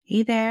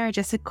Hey there,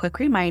 just a quick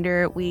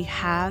reminder, we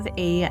have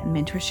a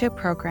mentorship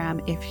program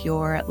if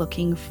you're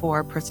looking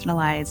for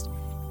personalized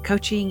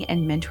coaching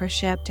and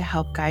mentorship to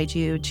help guide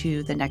you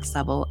to the next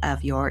level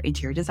of your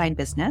interior design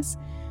business,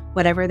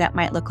 whatever that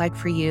might look like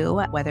for you,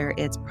 whether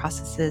it's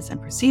processes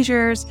and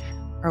procedures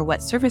or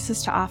what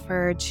services to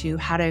offer to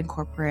how to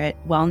incorporate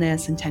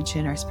wellness,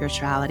 intention, or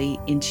spirituality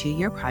into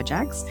your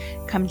projects.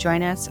 Come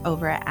join us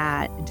over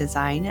at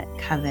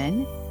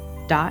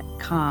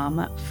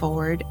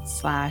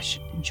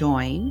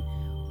designcoven.com/join.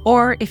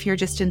 Or if you're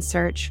just in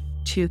search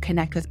to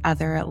connect with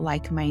other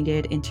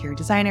like-minded interior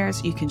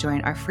designers, you can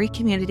join our free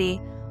community,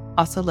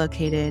 also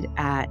located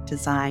at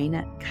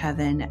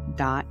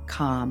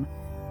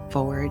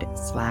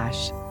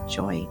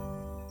designcoven.com/join.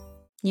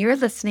 You're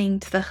listening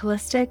to the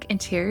Holistic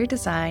Interior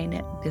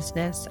Design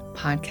Business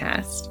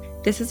Podcast.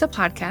 This is a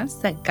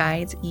podcast that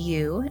guides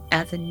you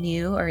as a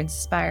new or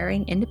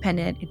inspiring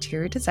independent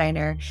interior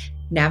designer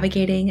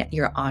navigating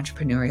your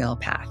entrepreneurial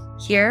path.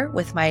 Here,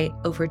 with my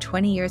over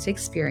 20 years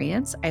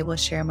experience, I will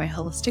share my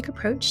holistic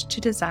approach to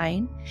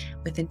design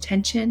with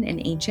intention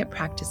and ancient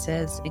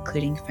practices,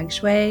 including Feng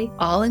Shui,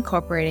 all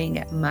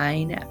incorporating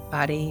mind,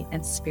 body,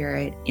 and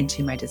spirit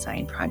into my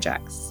design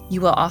projects.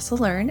 You will also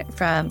learn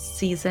from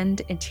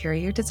seasoned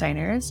interior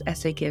designers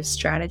as they give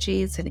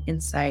strategies and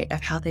insight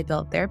of how they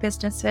built their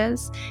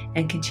businesses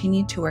and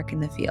continue to work in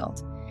the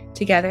field.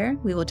 Together,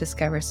 we will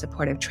discover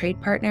supportive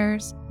trade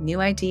partners,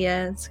 new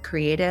ideas,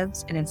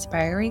 creatives, and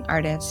inspiring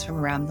artists from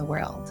around the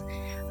world.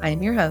 I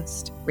am your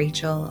host,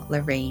 Rachel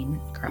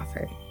Lorraine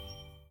Crawford.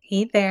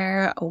 Hey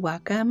there,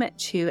 welcome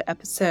to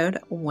episode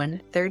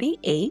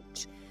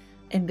 138,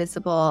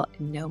 Invisible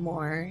No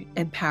More,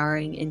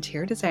 Empowering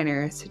Interior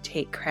Designers to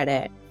Take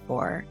Credit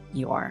for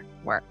Your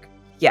Work.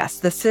 Yes,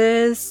 this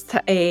is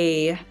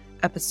a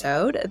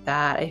episode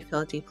that I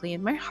feel deeply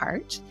in my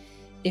heart.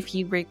 If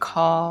you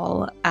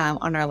recall,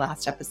 on our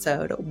last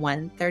episode,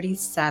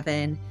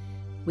 137,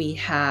 we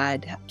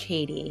had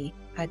Katie,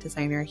 a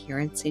designer here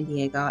in San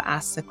Diego,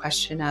 ask the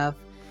question of,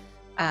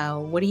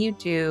 what do you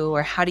do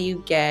or how do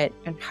you get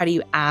and how do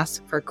you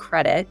ask for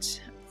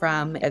credit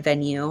from a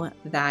venue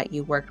that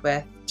you worked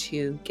with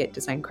to get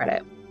design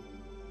credit?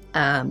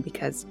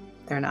 Because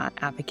they're not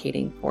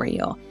advocating for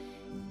you.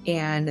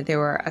 And there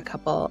were a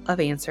couple of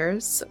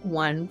answers,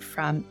 one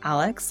from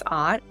Alex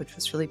Ott, which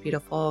was really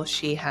beautiful.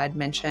 She had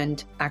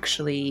mentioned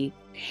actually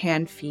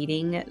hand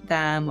feeding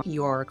them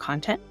your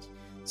content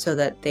so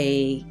that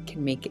they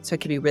can make it so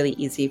it can be really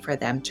easy for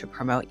them to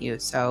promote you.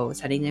 So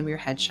sending them your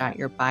headshot,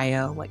 your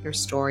bio, what your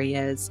story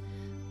is,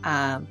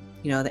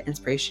 the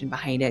inspiration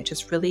behind it,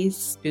 just really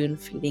spoon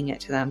feeding it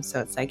to them.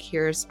 So it's like,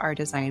 here's our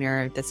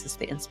designer. This is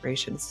the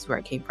inspiration. This is where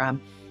it came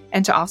from.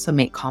 And to also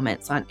make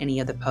comments on any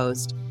of the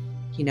posts,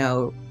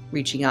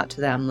 reaching out to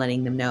them,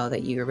 letting them know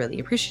that you're really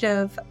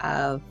appreciative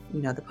of,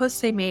 the posts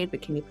they made,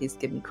 but can you please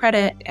give me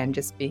credit, and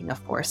just being a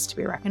force to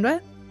be reckoned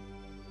with.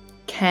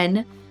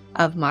 Ken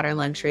of Modern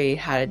Luxury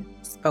had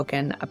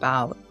spoken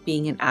about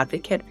being an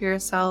advocate for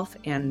yourself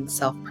and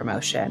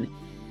self-promotion.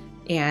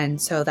 And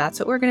so that's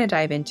what we're going to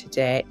dive into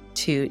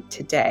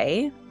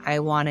today. I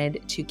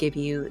wanted to give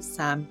you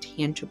some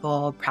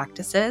tangible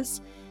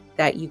practices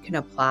that you can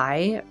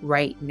apply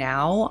right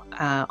now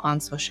on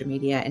social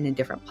media and in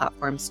different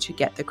platforms to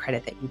get the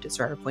credit that you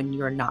deserve when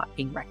you're not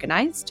being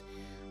recognized.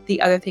 The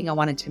other thing I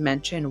wanted to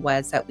mention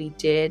was that we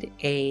did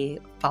a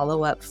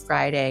follow-up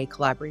Friday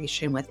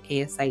collaboration with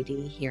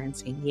ASID here in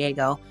San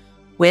Diego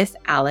with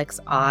Alex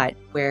Ott,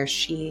 where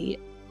she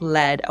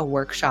led a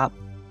workshop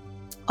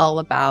all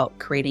about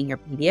creating your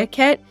media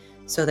kit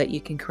so that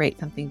you can create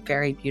something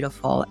very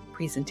beautiful,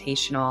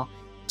 presentational,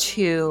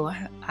 to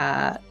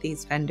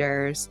these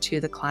vendors, to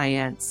the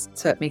clients,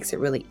 so it makes it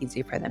really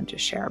easy for them to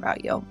share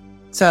about you.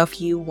 So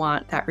if you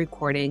want that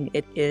recording,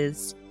 it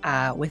is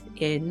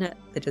within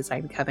the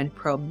Design Coven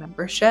Pro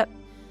membership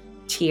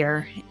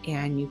tier,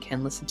 and you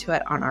can listen to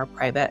it on our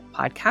private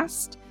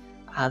podcast,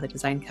 the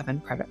Design Coven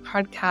private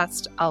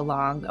podcast,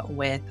 along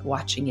with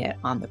watching it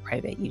on the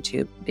private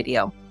YouTube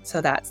video.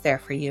 So that's there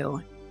for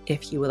you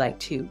if you would like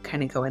to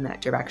kind of go in that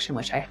direction,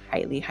 which I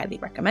highly, highly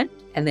recommend.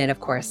 And then, of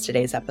course,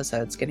 today's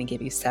episode is going to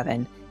give you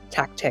 7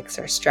 tactics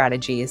or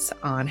strategies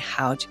on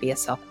how to be a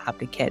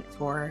self-advocate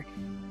for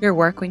your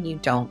work when you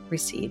don't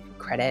receive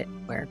credit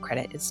where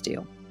credit is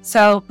due.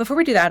 So before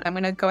we do that, I'm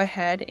going to go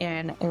ahead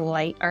and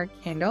light our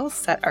candles,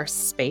 set our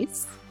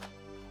space,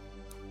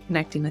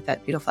 connecting with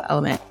that beautiful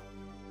element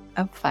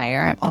of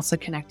fire. I'm also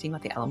connecting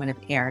with the element of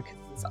air because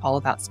it's all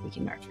about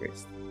speaking our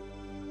truth.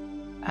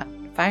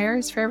 Fire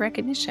is for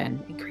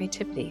recognition and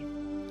creativity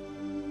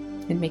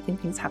and making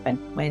things happen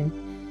when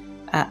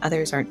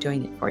others aren't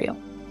doing it for you.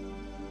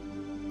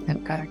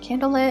 I've got our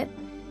candle lit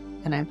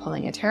and I'm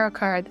pulling a tarot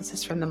card. This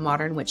is from the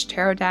Modern Witch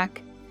Tarot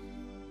deck.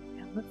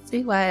 And let's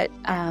see what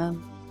the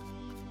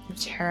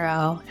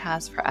tarot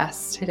has for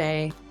us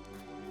today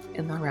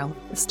in the realm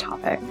of this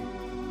topic.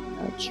 I'm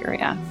really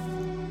curious.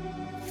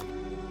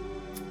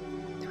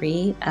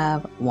 3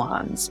 of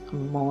Wands,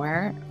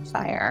 more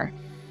fire.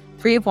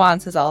 3 of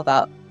Wands is all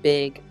about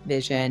big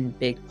vision,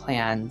 big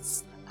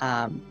plans,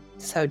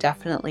 So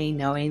definitely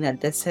knowing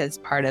that this is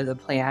part of the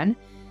plan,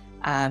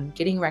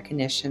 getting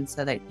recognition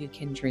so that you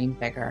can dream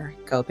bigger,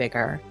 go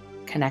bigger,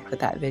 connect with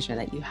that vision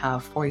that you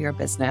have for your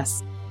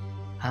business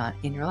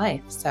in your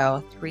life.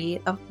 So 3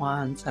 of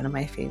Wands, one of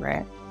my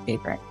favorite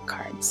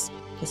cards.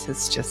 This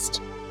is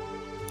just,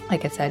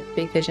 like I said,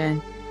 big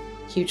vision,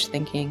 huge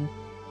thinking.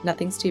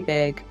 Nothing's too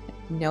big.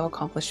 No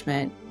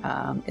accomplishment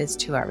is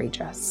too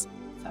outrageous.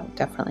 So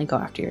definitely go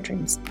after your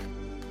dreams.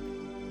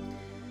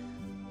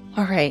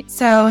 All right.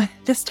 So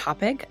this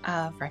topic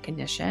of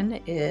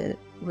recognition, it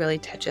really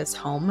touches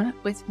home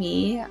with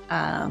me.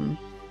 I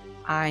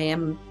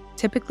am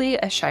typically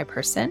a shy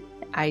person.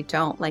 I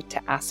don't like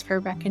to ask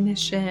for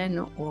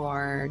recognition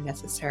or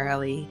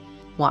necessarily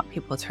want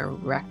people to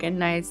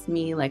recognize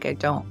me. Like, I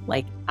don't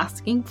like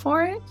asking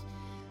for it.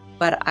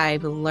 But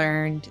I've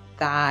learned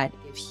that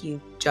if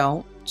you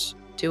don't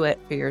do it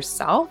for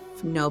yourself,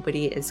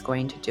 nobody is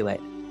going to do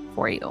it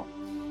for you.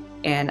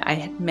 And I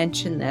had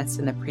mentioned this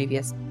in the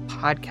previous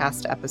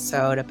podcast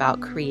episode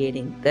about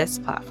creating this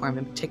platform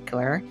in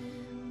particular.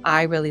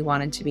 I really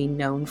wanted to be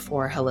known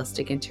for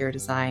holistic interior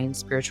design,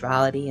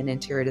 spirituality and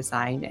interior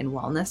design, and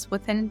wellness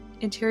within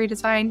interior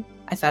design.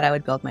 I thought I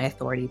would build my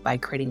authority by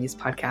creating these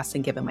podcasts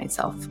and giving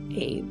myself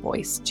a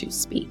voice to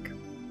speak.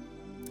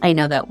 I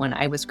know that when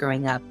I was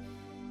growing up,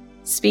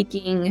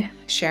 speaking,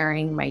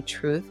 sharing my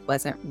truth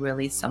wasn't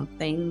really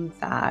something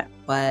that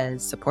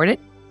was supported.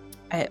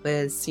 It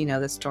was,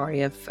 the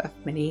story of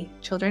many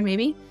children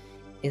maybe,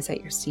 is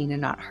that you're seen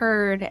and not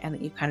heard, and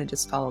that you kind of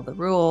just follow the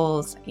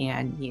rules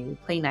and you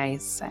play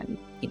nice, and,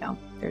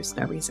 there's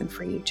no reason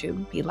for you to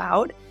be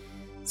loud.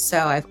 So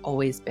I've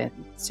always been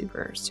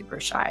super, super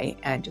shy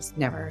and just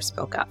never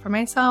spoke up for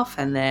myself.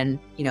 And then,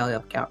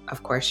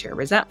 of course, you're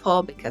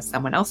resentful because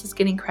someone else is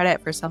getting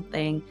credit for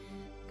something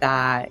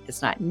that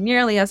is not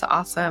nearly as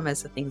awesome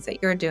as the things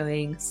that you're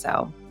doing.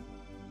 So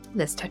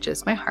this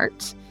touches my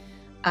heart.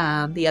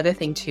 The other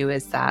thing too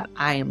is that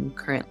I am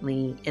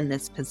currently in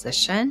this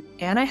position,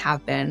 and I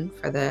have been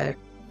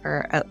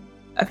for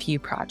a few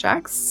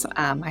projects.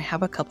 I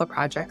have a couple of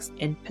projects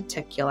in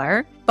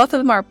particular. Both of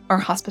them are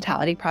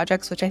hospitality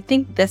projects, which I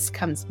think this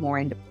comes more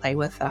into play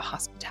with a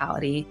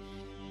hospitality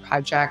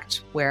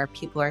project where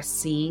people are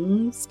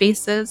seeing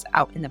spaces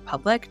out in the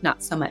public,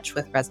 not so much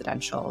with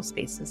residential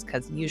spaces,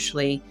 because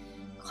usually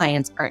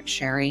clients aren't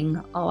sharing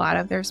a lot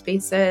of their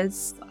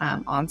spaces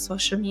on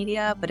social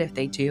media. But if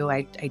they do,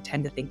 I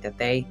tend to think that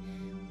they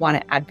want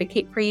to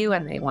advocate for you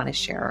and they want to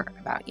share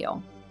about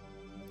you.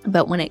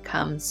 But when it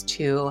comes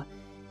to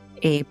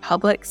a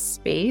public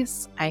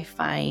space, I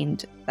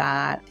find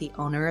that the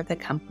owner of the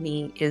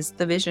company is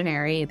the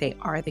visionary. They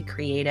are the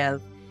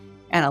creative.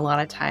 And a lot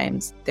of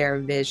times their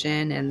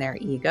vision and their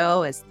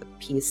ego is the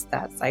piece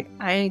that's like,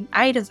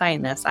 I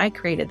designed this, I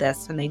created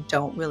this, and they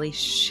don't really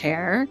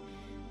share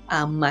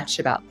much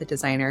about the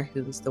designer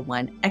who's the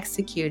one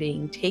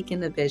executing, taking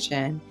the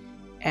vision,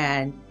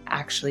 and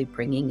actually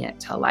bringing it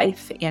to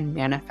life and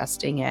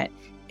manifesting it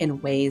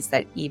in ways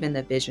that even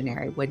the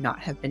visionary would not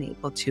have been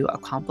able to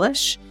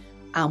accomplish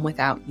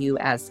without you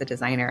as the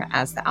designer,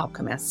 as the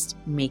alchemist,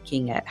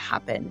 making it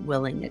happen,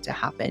 willing it to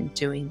happen,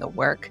 doing the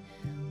work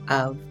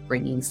of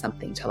bringing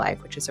something to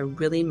life, which is a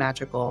really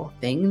magical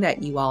thing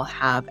that you all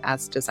have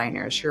as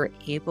designers. You're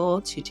able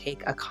to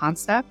take a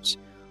concept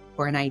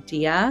or an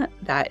idea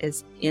that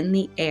is in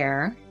the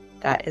air,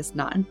 that is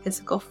not in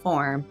physical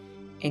form,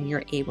 and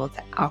you're able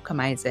to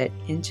alchemize it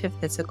into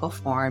physical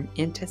form,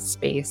 into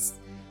space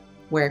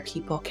where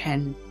people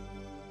can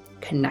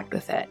connect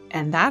with it.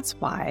 And that's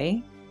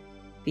why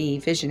the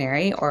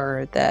visionary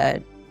or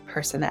the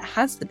person that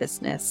has the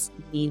business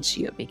needs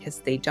you, because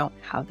they don't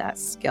have that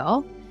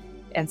skill.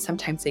 And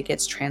sometimes it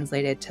gets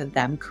translated to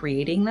them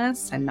creating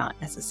this and not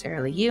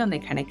necessarily you, and they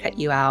kind of cut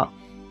you out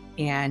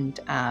and,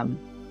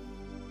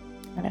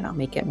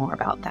 make it more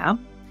about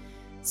them.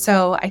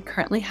 So I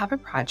currently have a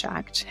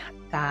project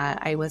that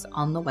I was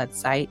on the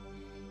website,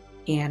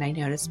 and I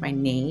noticed my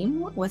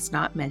name was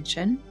not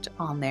mentioned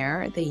on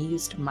there. They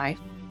used my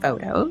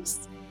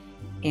photos,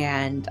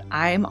 and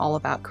I'm all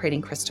about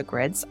creating crystal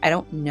grids. I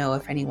don't know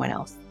if anyone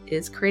else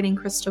is creating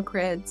crystal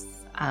grids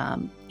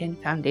in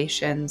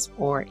foundations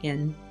or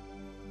in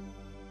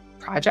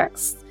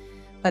projects,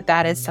 but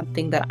that is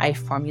something that I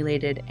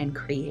formulated and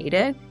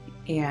created.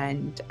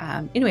 And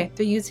anyway,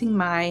 they're using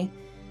my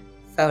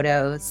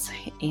photos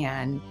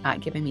and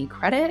not giving me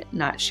credit,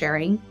 not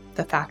sharing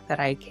the fact that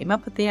I came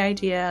up with the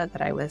idea,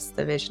 that I was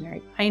the visionary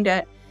behind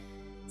it.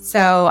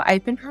 So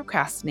I've been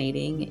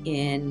procrastinating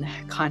in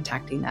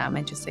contacting them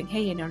and just saying,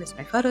 hey, I noticed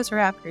my photos are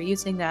up, you're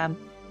using them.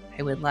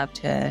 I would love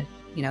to,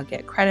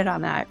 get credit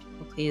on that. If you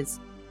will please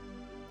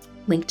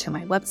link to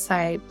my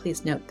website.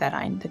 Please note that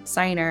I'm the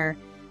designer,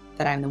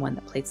 that I'm the one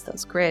that plates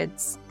those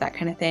grids, that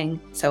kind of thing.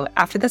 So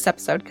after this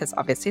episode, because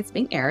obviously it's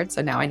being aired,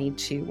 so now I need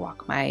to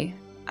walk my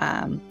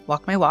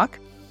walk,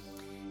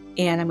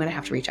 and I'm going to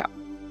have to reach out.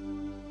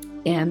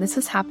 And this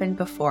has happened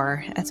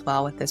before as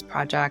well with this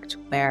project,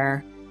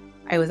 where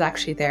I was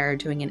actually there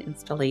doing an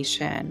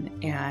installation,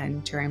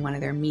 and during one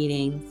of their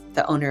meetings,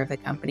 the owner of the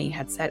company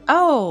had said,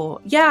 "Oh,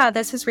 yeah,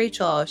 this is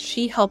Rachel.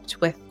 She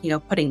helped with,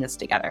 putting this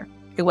together."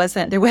 There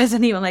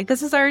wasn't even like,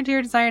 "This is our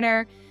interior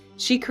designer.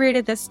 She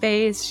created this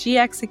space. She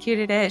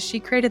executed it. She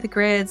created the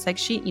grids." Like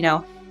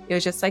it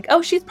was just like,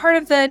 "Oh, she's part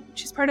of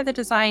the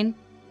design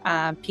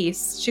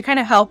piece. She kind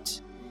of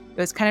helped." It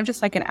was kind of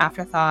just like an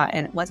afterthought,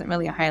 and it wasn't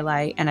really a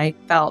highlight. And I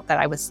felt that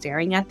I was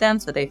staring at them,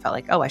 so they felt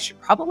like, "Oh, I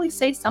should probably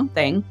say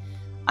something."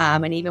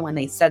 And even when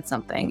they said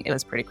something, it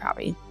was pretty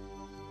crappy.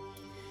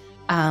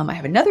 I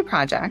have another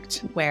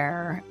project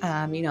where,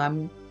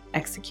 I'm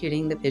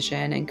executing the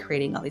vision and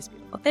creating all these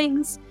beautiful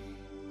things,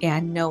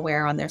 and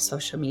nowhere on their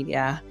social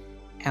media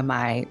am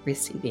I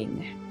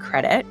receiving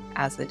credit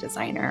as a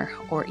designer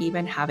or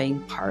even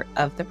having part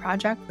of the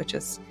project, which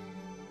is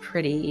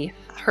pretty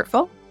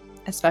hurtful,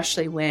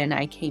 especially when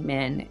I came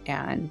in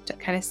and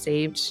kind of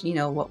saved,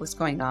 what was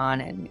going on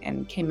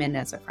and came in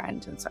as a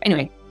friend. And so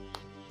anyway,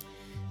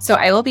 so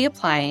I will be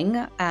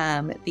applying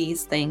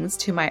these things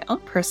to my own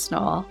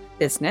personal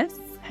business.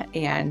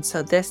 And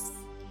so this,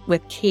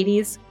 with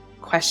Katie's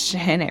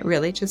question, it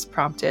really just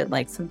prompted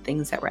like some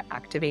things that were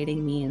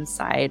activating me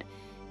inside.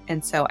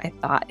 And so I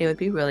thought it would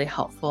be really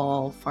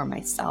helpful for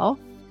myself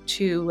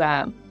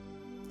to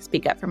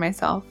speak up for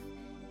myself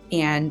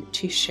and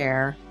to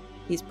share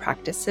these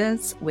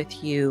practices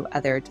with you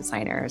other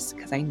designers,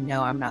 because I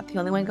know I'm not the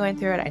only one going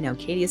through it. I know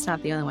Katie is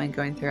not the only one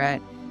going through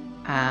it.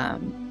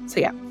 So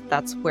yeah,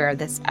 that's where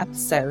this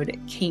episode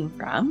came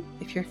from.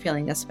 If you're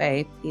feeling this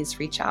way, please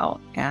reach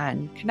out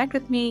and connect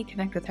with me,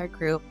 connect with our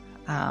group.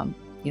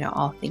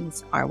 All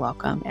things are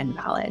welcome and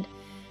valid.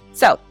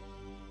 So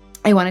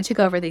I wanted to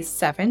go over these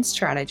 7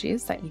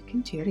 strategies that you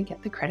can do to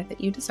get the credit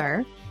that you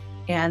deserve.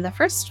 And the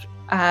first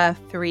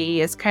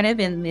 3 is kind of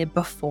in the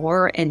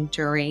before and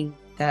during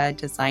the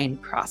design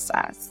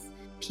process.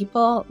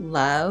 People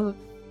love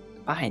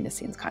behind the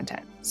scenes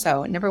content.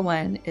 So number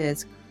 1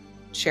 is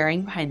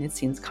sharing behind the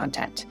scenes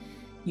content.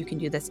 You can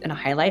do this in a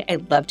highlight. I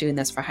love doing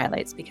this for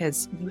highlights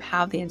because you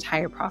have the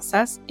entire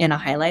process in a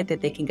highlight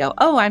that they can go,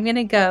 "Oh, I'm going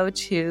to go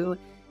to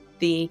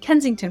the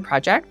Kensington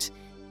project."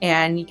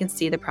 And you can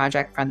see the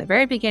project from the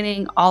very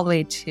beginning all the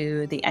way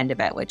to the end of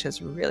it, which is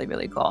really,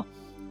 really cool.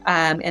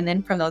 And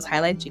then from those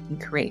highlights, you can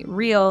create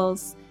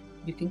reels.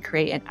 You can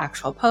create an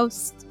actual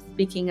post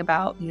speaking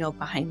about,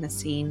 behind the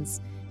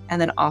scenes, and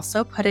then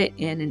also put it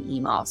in an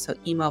email. So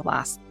email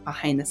blast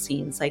behind the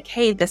scenes, like,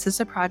 "Hey, this is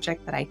a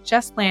project that I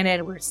just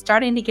landed. We're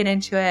starting to get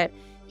into it.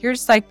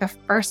 Here's like the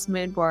first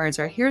mood boards,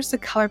 or here's the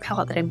color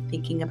palette that I'm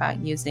thinking about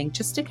using,"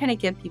 just to kind of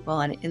give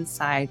people an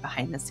inside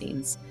behind the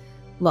scenes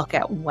look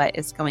at what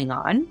is going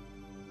on.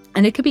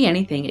 And it could be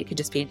anything. It could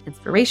just be an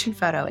inspiration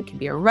photo. It could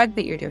be a rug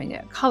that you're doing,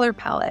 a color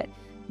palette,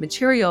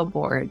 material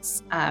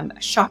boards, a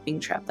shopping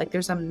trip. Like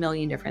there's a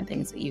million different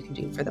things that you can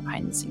do for the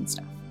behind the scenes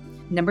stuff.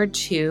 Number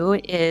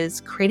 2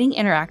 is creating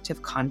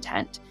interactive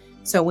content.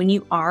 So when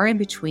you are in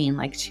between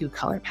like 2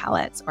 color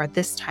palettes or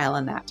this tile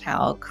and that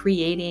tile,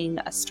 creating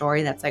a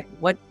story that's like,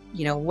 what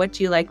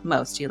do you like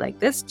most? Do you like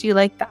this? Do you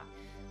like that?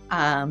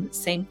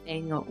 Same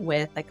thing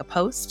with like a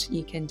post.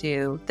 You can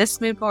do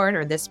this mood board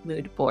or this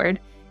mood board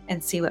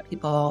and see what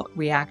people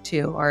react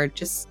to, or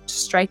just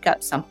strike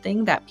up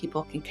something that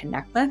people can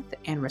connect with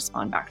and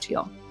respond back to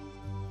you.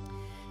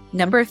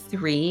 Number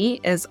 3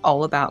 is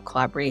all about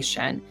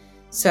collaboration.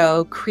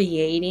 So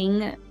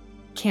creating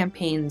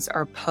campaigns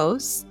or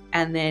posts,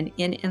 and then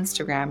in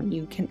Instagram,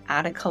 you can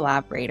add a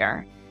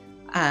collaborator.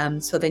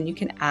 So then you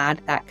can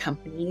add that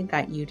company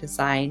that you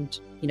designed,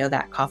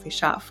 that coffee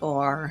shop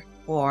for,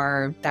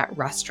 or that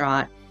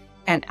restaurant,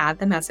 and add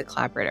them as a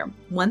collaborator.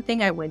 One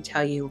thing I would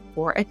tell you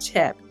for a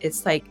tip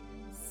is like,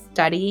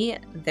 study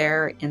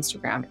their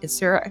Instagram. Is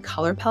there a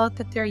color palette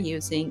that they're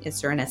using? Is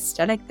there an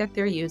aesthetic that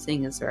they're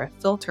using? Is there a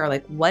filter?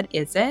 Like, what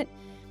is it?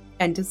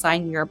 And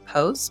design your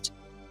post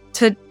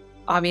to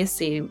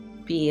obviously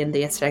be in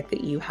the aesthetic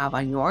that you have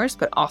on yours,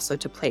 but also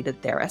to play to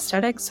their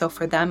aesthetic. So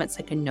for them, it's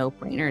like a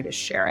no-brainer to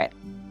share it.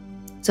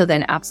 So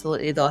then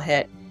absolutely they'll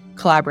hit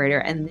collaborator,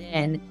 and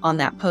then on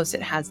that post,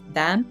 it has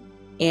them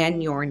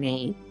and your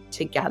name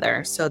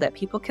together so that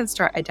people can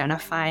start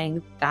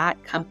identifying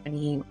that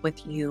company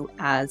with you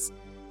as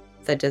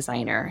the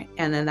designer.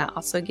 And then that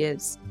also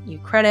gives you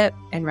credit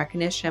and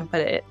recognition.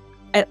 But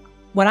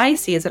what I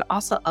see is it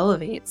also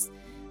elevates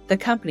the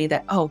company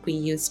that, "Oh, we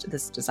used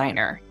this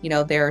designer."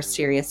 They're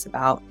serious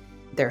about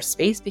their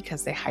space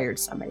because they hired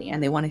somebody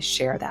and they want to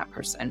share that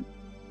person.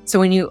 So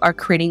when you are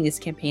creating these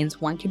campaigns,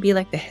 one could be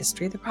like the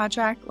history of the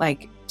project,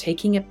 like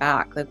taking it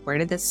back, like where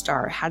did this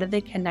start? How did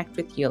they connect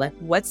with you? Like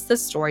what's the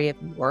story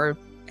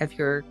of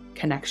your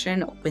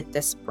connection with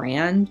this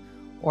brand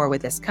or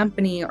with this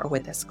company or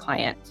with this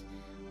client?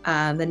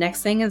 The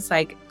next thing is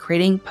like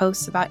creating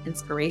posts about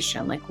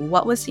inspiration. Like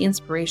what was the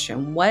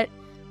inspiration? What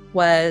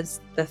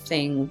was the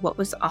thing? What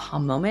was the aha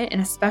moment?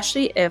 And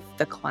especially if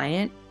the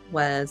client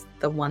was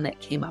the one that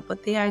came up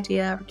with the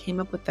idea or came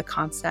up with the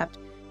concept,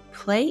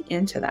 play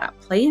into that,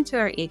 play into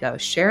their ego,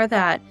 share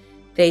that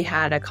they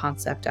had a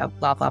concept of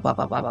blah, blah, blah,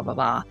 blah, blah, blah, blah,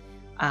 blah.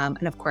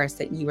 And of course,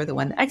 that you were the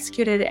one that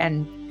executed.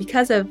 And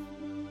because of,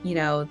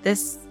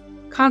 this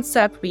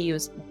concept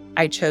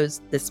I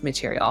chose this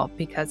material.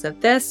 Because of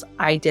this,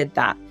 I did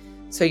that.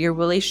 So you're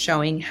really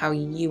showing how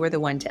you were the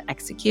one to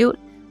execute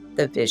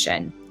the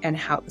vision and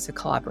how it was a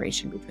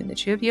collaboration between the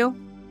two of you.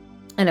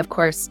 And of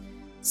course,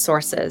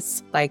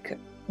 sources, like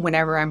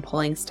whenever I'm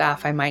pulling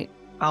stuff,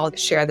 I'll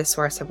share the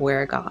source of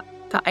where I got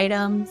the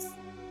items,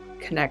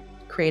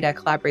 create a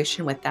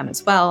collaboration with them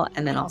as well.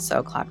 And then also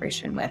a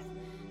collaboration with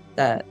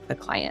the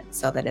client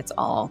so that it's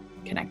all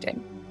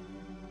connected.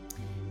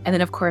 And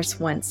then of course,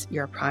 once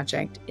your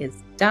project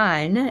is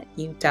done,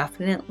 you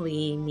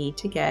definitely need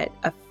to get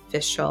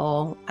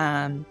official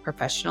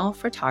professional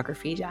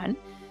photography done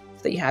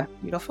so that you have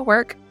beautiful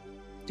work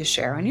to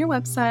share on your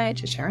website,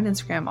 to share on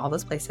Instagram, all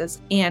those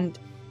places, and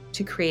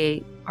to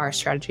create our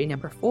strategy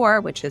number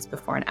 4, which is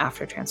before and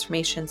after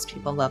transformations.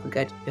 People love a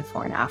good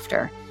before and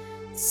after.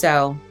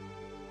 So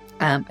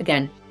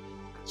again,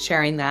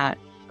 sharing that,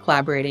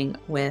 collaborating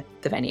with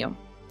the venue.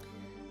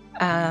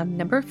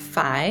 Number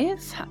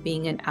 5,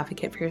 being an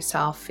advocate for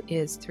yourself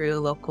is through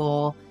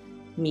local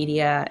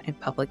media and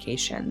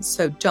publications.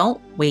 So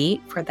don't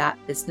wait for that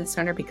business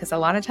owner, because a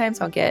lot of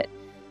times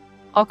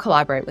I'll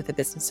collaborate with a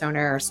business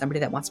owner or somebody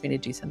that wants me to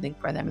do something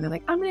for them. And they're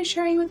like, I'm going to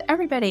share you with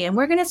everybody and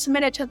we're going to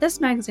submit it to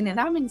this magazine and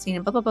that magazine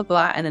and blah, blah, blah,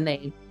 blah. And then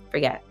they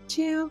forget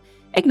to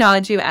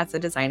acknowledge you as a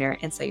designer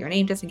and say your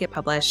name doesn't get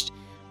published.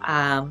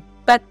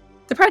 But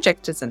the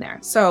project is in there.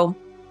 So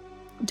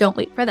don't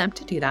wait for them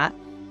to do that.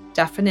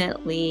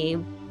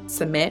 Definitely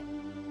submit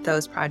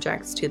those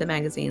projects to the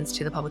magazines,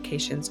 to the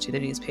publications, to the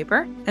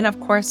newspaper. And of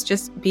course,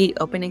 just be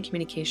open in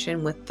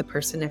communication with the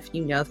person. If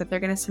you know that they're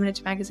going to submit it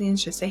to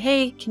magazines, just say,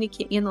 hey, can you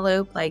keep me in the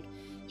loop? Like,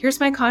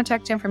 here's my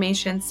contact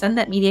information. Send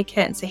that media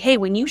kit and say, hey,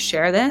 when you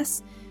share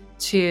this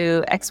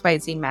to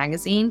XYZ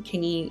magazine,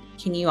 can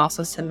you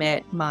also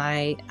submit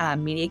my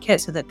media kit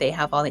so that they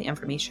have all the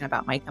information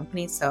about my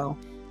company so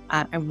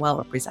I'm well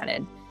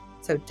represented.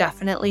 So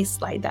definitely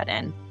slide that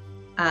in.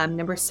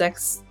 Number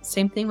 6,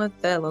 same thing with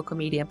the local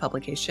media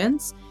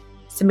publications,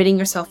 submitting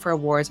yourself for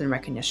awards and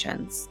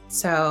recognitions.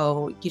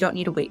 So you don't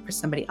need to wait for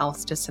somebody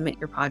else to submit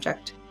your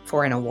project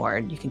for an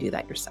award. You can do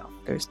that yourself.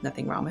 There's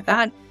nothing wrong with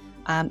that.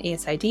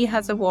 ASID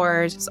has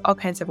awards. There's all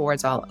kinds of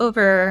awards all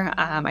over.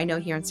 I know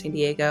here in San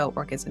Diego,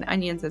 Orchids and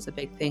Onions is a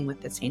big thing with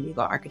the San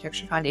Diego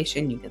Architecture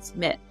Foundation. You can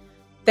submit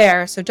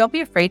there. So don't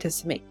be afraid to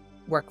submit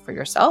work for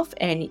yourself.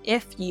 And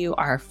if you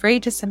are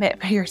afraid to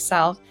submit for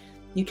yourself,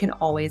 you can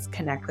always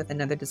connect with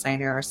another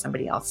designer or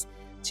somebody else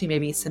to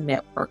maybe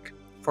submit work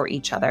for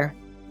each other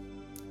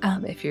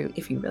if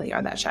you really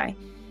are that shy.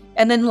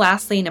 And then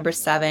lastly, number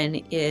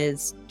 7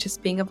 is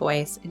just being a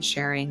voice and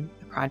sharing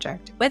the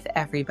project with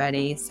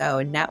everybody.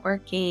 So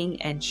networking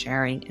and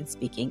sharing and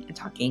speaking and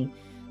talking.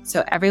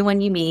 So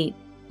everyone you meet,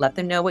 let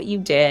them know what you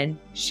did,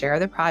 share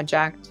the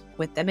project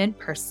with them in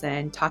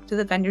person, talk to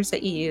the vendors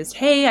that you used.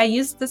 Hey, I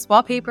used this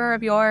wallpaper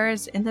of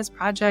yours in this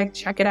project,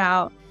 check it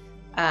out.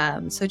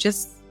 So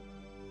just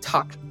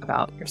talk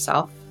about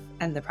yourself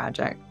and the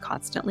project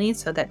constantly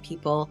so that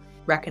people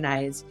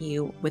recognize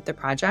you with the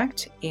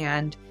project.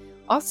 And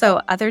also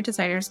other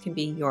designers can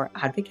be your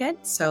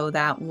advocate so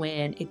that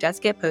when it does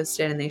get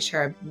posted and they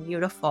share a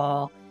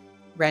beautiful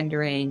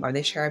rendering or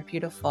they share a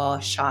beautiful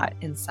shot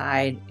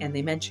inside and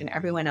they mention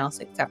everyone else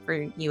except for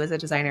you as a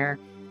designer,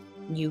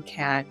 you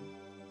can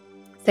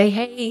say,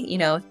 hey,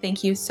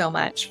 thank you so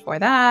much for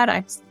that.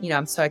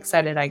 I'm so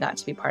excited I got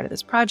to be part of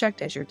this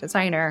project as your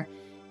designer.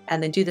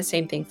 And then do the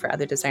same thing for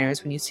other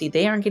designers. When you see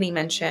they aren't getting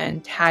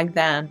mentioned, tag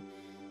them,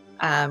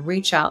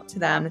 reach out to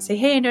them and say,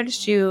 hey, I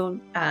noticed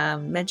you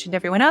mentioned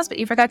everyone else, but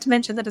you forgot to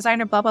mention the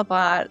designer, blah, blah,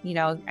 blah.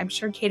 I'm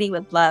sure Katie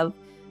would love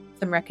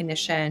some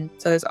recognition.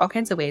 So there's all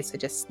kinds of ways to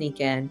just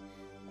sneak in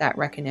that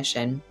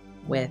recognition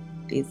with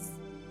these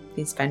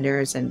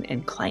vendors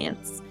and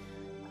clients.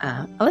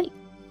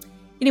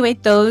 Anyway,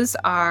 those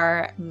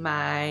are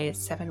my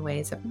 7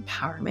 ways of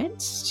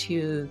empowerment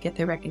to get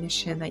the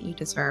recognition that you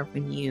deserve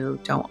when you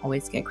don't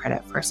always get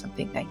credit for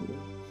something that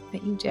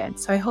you did.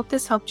 So I hope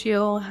this helped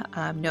you.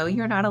 Know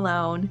you're not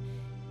alone,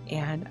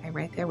 and I'm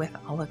right there with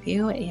all of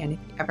you. And if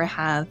you ever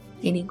have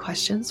any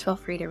questions, feel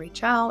free to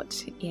reach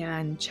out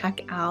and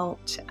check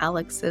out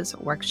Alex's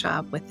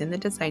workshop within the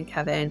Design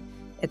Coven.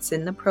 It's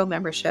in the Pro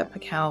membership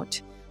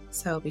account,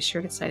 so be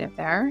sure to sign up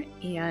there.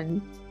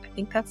 And I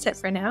think that's it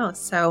for now.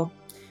 So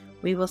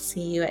we will see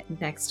you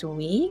next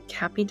week.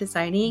 Happy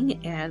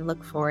designing and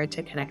look forward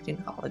to connecting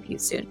with all of you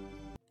soon.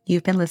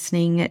 You've been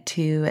listening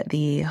to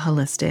the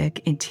Holistic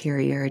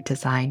Interior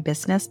Design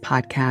Business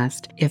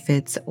Podcast. If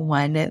it's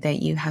one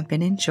that you have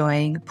been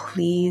enjoying,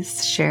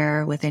 please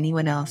share with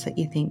anyone else that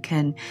you think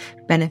can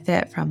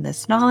benefit from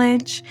this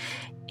knowledge.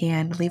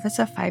 And leave us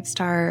a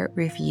 5-star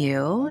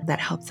review that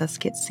helps us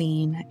get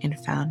seen and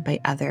found by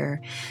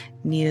other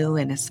new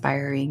and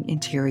aspiring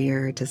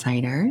interior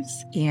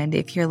designers. And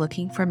if you're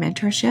looking for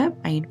mentorship,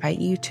 I invite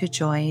you to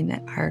join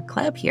our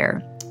club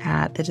here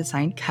at the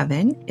Design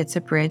Coven. It's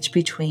a bridge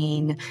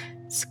between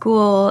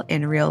school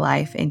and real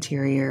life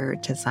interior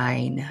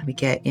design. We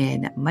get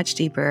in much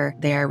deeper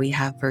there. We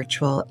have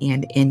virtual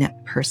and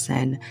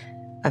in-person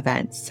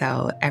events.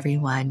 So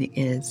everyone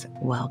is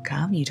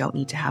welcome. You don't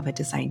need to have a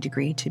design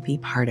degree to be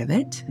part of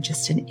it,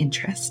 just an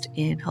interest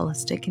in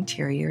holistic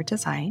interior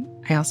design.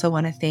 I also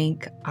want to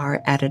thank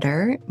our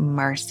editor,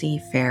 Marcy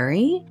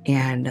Ferry,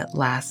 and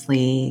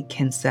lastly,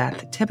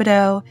 Kinseth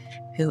Thibodeau,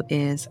 who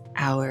is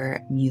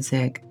our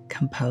music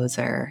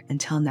composer.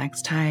 Until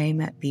next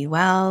time, be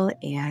well,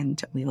 and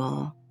we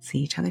will see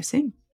each other soon.